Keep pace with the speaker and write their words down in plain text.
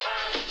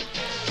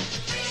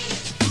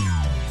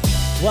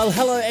Well,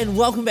 hello and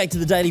welcome back to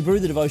the Daily Brew,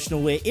 the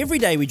devotional where every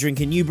day we drink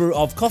a new brew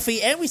of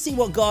coffee and we see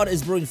what God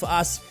is brewing for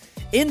us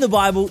in the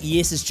Bible.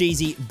 Yes, it's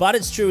cheesy, but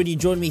it's true, and you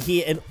join me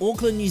here in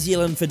Auckland, New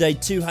Zealand for day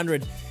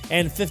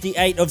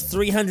 258 of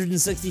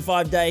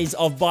 365 days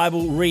of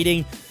Bible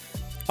reading.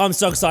 I'm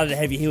so excited to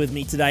have you here with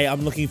me today.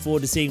 I'm looking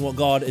forward to seeing what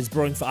God is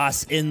brewing for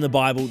us in the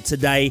Bible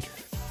today.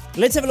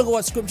 Let's have a look at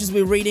what scriptures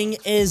we're reading.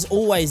 As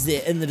always,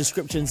 there in the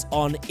descriptions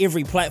on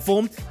every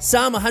platform.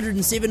 Psalm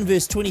 107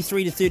 verse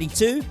 23 to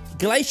 32,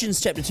 Galatians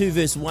chapter 2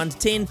 verse 1 to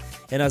 10,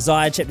 and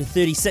Isaiah chapter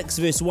 36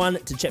 verse 1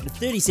 to chapter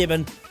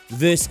 37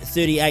 verse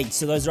 38.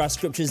 So those are our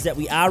scriptures that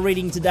we are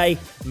reading today.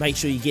 Make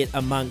sure you get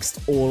amongst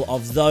all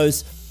of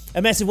those.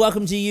 A massive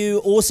welcome to you.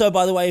 Also,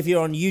 by the way, if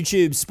you're on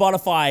YouTube,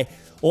 Spotify,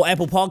 or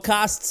Apple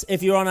Podcasts,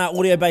 if you're on our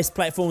audio-based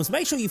platforms,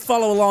 make sure you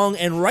follow along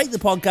and rate the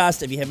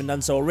podcast if you haven't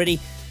done so already.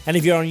 And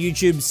if you're on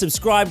YouTube,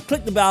 subscribe,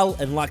 click the bell,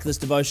 and like this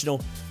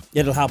devotional.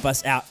 It'll help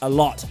us out a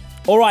lot.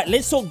 All right,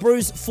 let's talk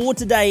brews for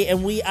today,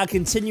 and we are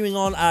continuing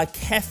on our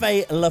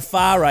Cafe La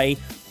Fare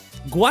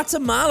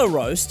Guatemala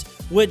roast,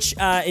 which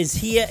is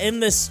here in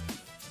this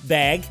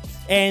bag,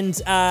 and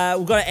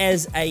we've got it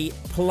as a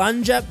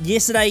plunger.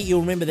 Yesterday,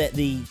 you'll remember that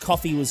the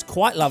coffee was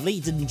quite lovely.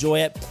 You did enjoy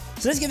it.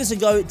 So let's give this a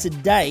go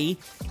today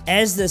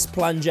as this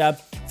plunger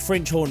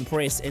French horn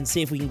press and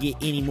see if we can get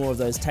any more of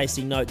those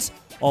tasting notes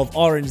of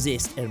orange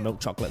zest and milk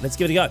chocolate. Let's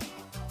give it a go.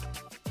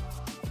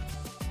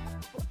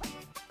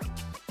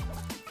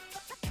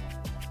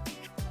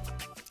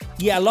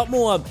 Yeah, a lot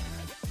more of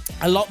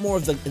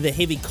the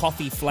heavy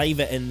coffee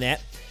flavor in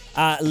that.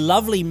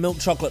 Lovely milk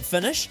chocolate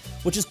finish,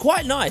 which is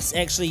quite nice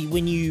actually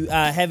when you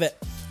have it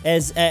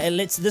as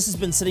this has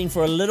been sitting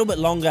for a little bit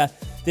longer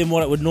than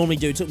what it would normally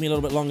do. It took me a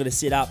little bit longer to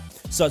set up,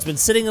 so it's been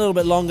sitting a little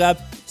bit longer.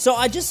 So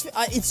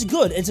it's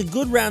good. It's a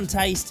good round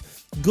taste,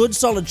 good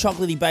solid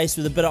chocolatey base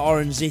with a bit of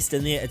orange zest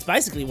in there. It's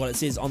basically what it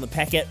says on the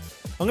packet.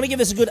 I'm going to give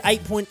this a good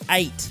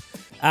 8.8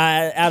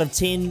 out of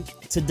 10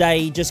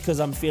 today, just because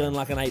I'm feeling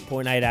like an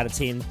 8.8 out of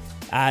 10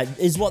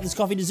 is what this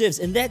coffee deserves.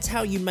 And that's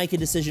how you make a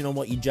decision on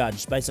what you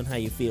judge, based on how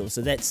you feel.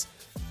 So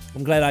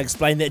I'm glad I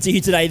explained that to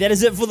you today. That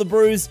is it for the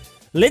brews.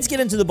 Let's get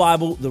into the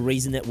Bible, the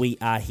reason that we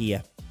are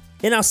here.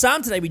 In our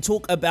psalm today, we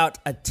talk about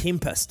a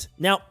tempest.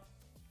 Now,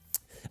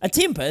 a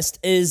tempest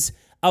is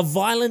a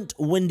violent,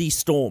 windy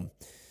storm.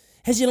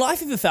 Has your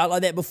life ever felt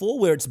like that before,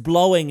 where it's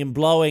blowing and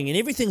blowing and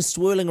everything's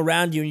swirling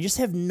around you and you just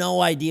have no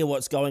idea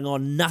what's going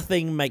on?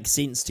 Nothing makes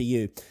sense to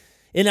you.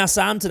 In our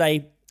psalm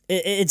today,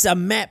 it's a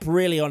map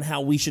really on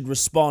how we should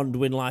respond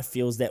when life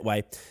feels that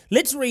way.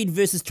 Let's read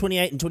verses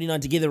 28 and 29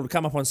 together. It'll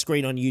come up on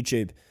screen on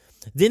YouTube.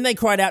 Then they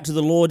cried out to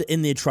the Lord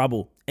in their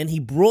trouble, and he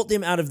brought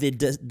them out of their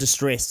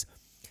distress.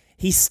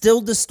 He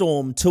stilled the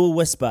storm to a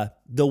whisper.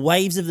 The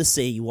waves of the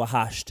sea were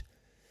hushed.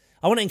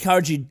 I want to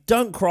encourage you,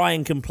 don't cry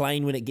and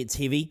complain when it gets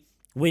heavy.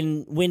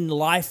 When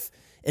life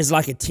is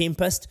like a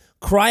tempest,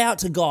 cry out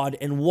to God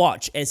and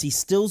watch as he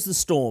stills the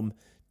storm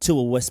to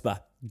a whisper.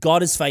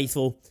 God is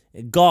faithful.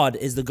 God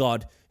is the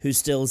God who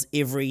stills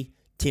every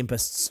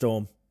tempest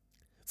storm.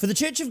 For the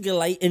church in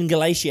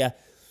Galatia,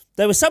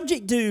 they were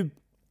subject to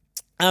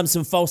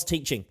some false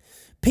teaching.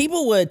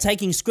 People were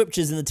taking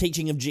scriptures in the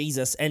teaching of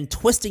Jesus and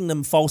twisting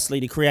them falsely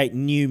to create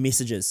new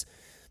messages.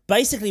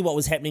 Basically, what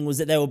was happening was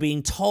that they were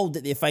being told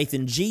that their faith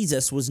in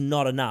Jesus was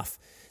not enough,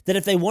 that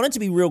if they wanted to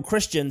be real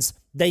Christians,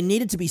 they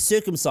needed to be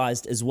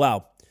circumcised as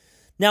well.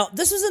 Now,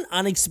 this was an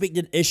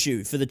unexpected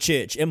issue for the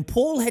church, and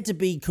Paul had to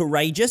be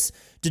courageous,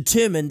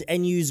 determined,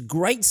 and use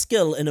great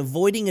skill in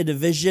avoiding a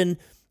division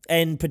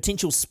and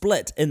potential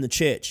split in the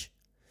church.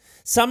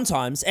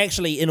 Sometimes,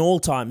 actually in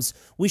all times,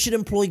 we should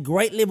employ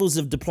great levels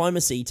of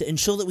diplomacy to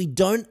ensure that we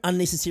don't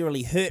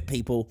unnecessarily hurt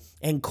people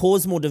and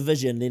cause more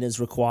division than is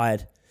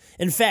required.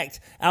 In fact,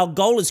 our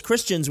goal as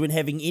Christians when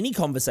having any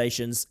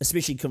conversations,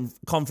 especially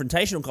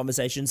confrontational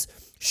conversations,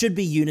 should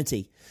be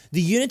unity.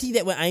 The unity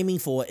that we're aiming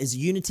for is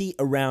unity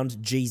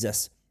around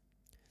Jesus.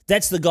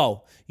 That's the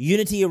goal,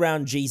 unity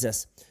around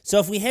Jesus. So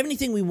if we have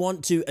anything we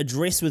want to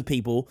address with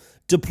people,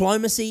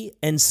 diplomacy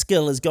and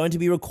skill is going to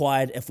be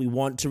required if we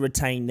want to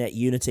retain that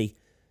unity.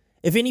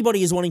 If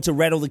anybody is wanting to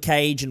rattle the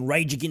cage and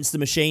rage against the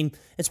machine,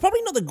 it's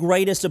probably not the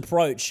greatest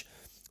approach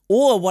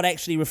or what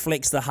actually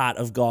reflects the heart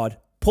of God.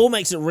 Paul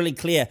makes it really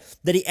clear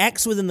that he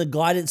acts within the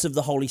guidance of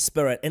the Holy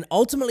Spirit and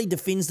ultimately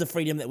defends the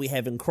freedom that we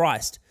have in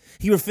Christ.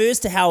 He refers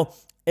to how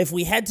if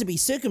we had to be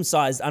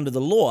circumcised under the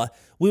law,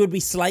 we would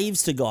be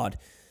slaves to God,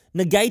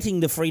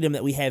 negating the freedom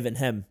that we have in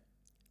him.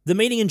 The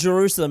meeting in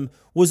Jerusalem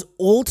was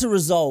all to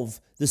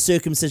resolve the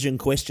circumcision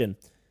question.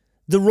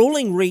 The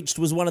ruling reached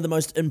was one of the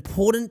most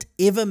important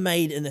ever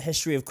made in the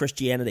history of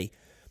Christianity.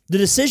 The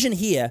decision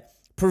here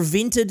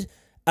prevented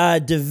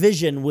a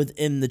division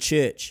within the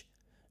church.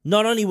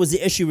 Not only was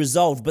the issue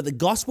resolved, but the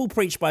gospel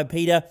preached by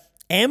Peter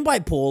and by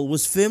Paul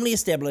was firmly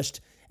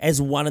established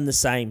as one and the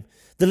same.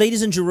 The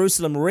leaders in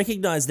Jerusalem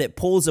recognized that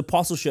Paul's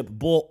apostleship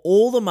bore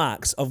all the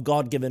marks of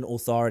God-given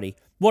authority.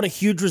 What a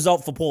huge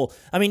result for Paul.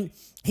 I mean,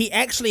 he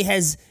actually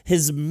has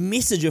his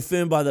message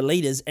affirmed by the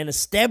leaders and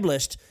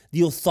established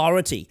the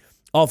authority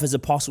of his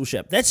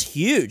apostleship. That's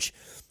huge.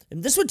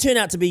 And this would turn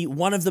out to be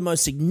one of the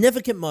most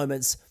significant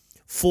moments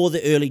for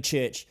the early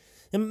church.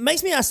 It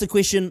makes me ask the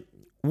question,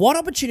 what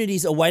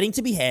opportunities are waiting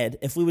to be had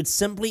if we would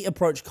simply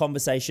approach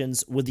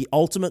conversations with the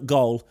ultimate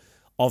goal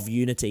of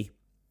unity?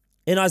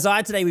 In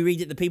Isaiah today, we read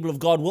that the people of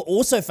God were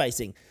also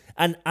facing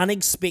an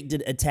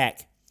unexpected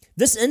attack.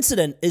 This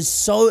incident is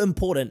so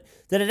important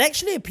that it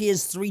actually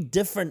appears 3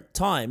 different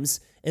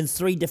times in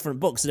 3 different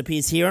books. It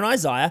appears here in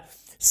Isaiah,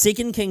 2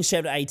 Kings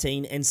chapter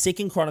 18, and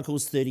 2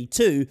 Chronicles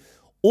 32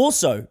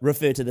 also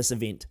refer to this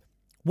event.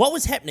 What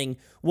was happening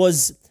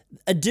was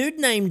a dude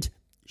named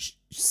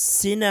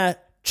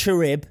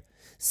Sennacherib,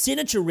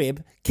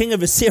 king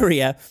of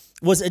Assyria,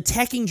 was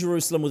attacking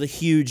Jerusalem with a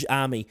huge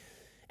army.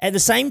 At the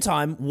same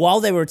time, while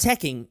they were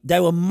attacking, they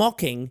were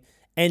mocking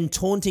and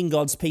taunting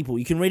God's people.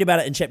 You can read about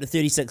it in chapter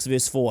 36,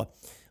 verse 4.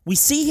 We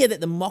see here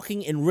that the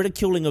mocking and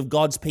ridiculing of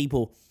God's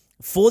people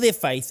for their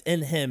faith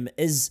in Him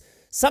is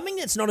something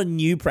that's not a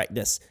new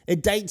practice.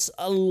 It dates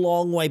a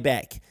long way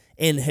back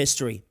in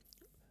history.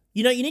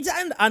 You know, you need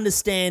to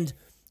understand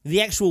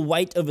the actual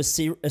weight of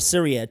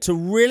Assyria to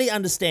really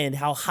understand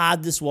how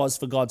hard this was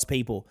for God's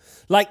people.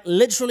 Like,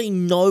 literally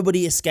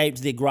nobody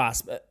escaped their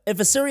grasp. If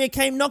Assyria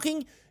came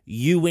knocking,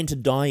 you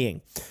went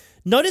dying.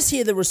 Notice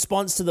here the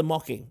response to the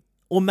mocking.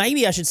 Or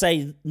maybe I should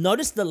say,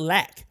 notice the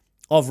lack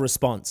of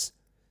response.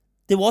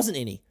 There wasn't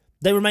any.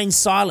 They remained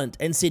silent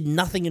and said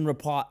nothing in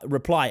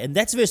reply. And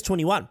that's verse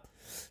 21.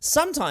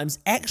 Sometimes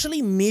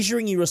actually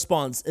measuring your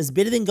response is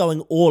better than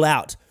going all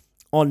out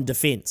on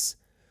defense.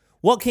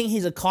 What King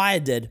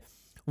Hezekiah did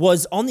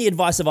was, on the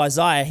advice of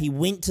Isaiah, he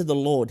went to the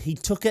Lord. He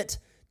took it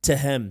to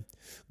him.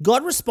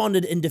 God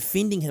responded in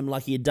defending him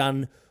like he had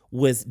done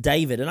with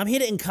David. And I'm here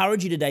to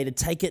encourage you today to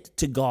take it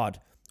to God.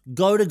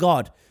 Go to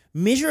God.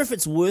 Measure if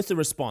it's worth a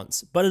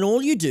response. But in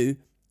all you do,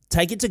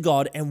 take it to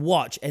God and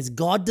watch as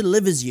God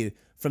delivers you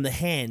from the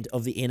hand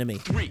of the enemy.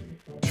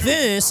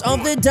 Verse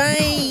of the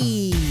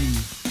day.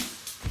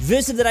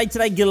 Verse of the day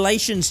today,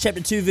 Galatians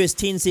chapter 2, verse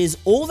 10 says,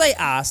 all they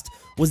asked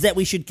was that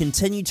we should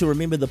continue to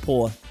remember the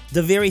poor,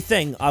 the very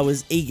thing I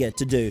was eager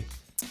to do.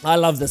 I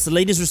love this. The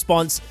leader's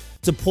response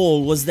to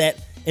Paul was that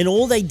in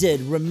all they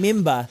did,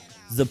 remember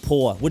the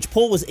poor, which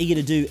Paul was eager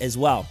to do as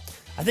well.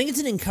 I think it's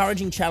an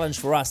encouraging challenge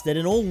for us that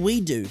in all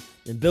we do,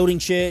 in building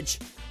church,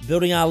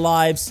 building our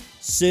lives,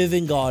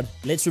 serving God,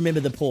 let's remember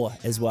the poor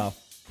as well.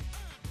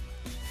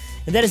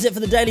 And that is it for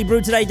the Daily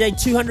Brew today, day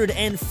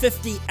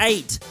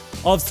 258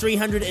 of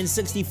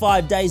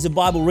 365 days of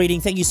Bible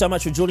reading. Thank you so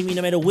much for joining me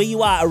no matter where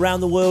you are around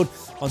the world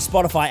on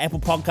Spotify, Apple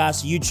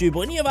Podcasts, YouTube,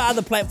 or any of our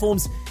other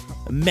platforms.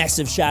 A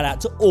massive shout out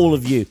to all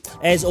of you.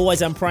 As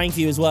always, I'm praying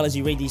for you as well as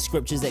you read these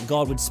scriptures that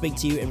God would speak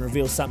to you and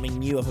reveal something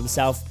new of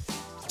Himself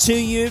to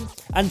you.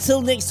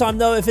 Until next time,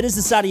 though, if it is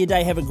the start of your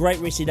day, have a great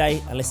rest of your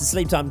day. Unless it's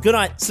sleep time, good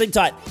night, sleep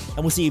tight, and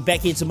we'll see you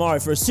back here tomorrow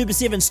for a Super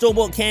 7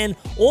 store-bought can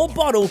or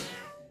bottle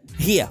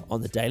here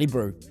on the Daily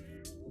Brew.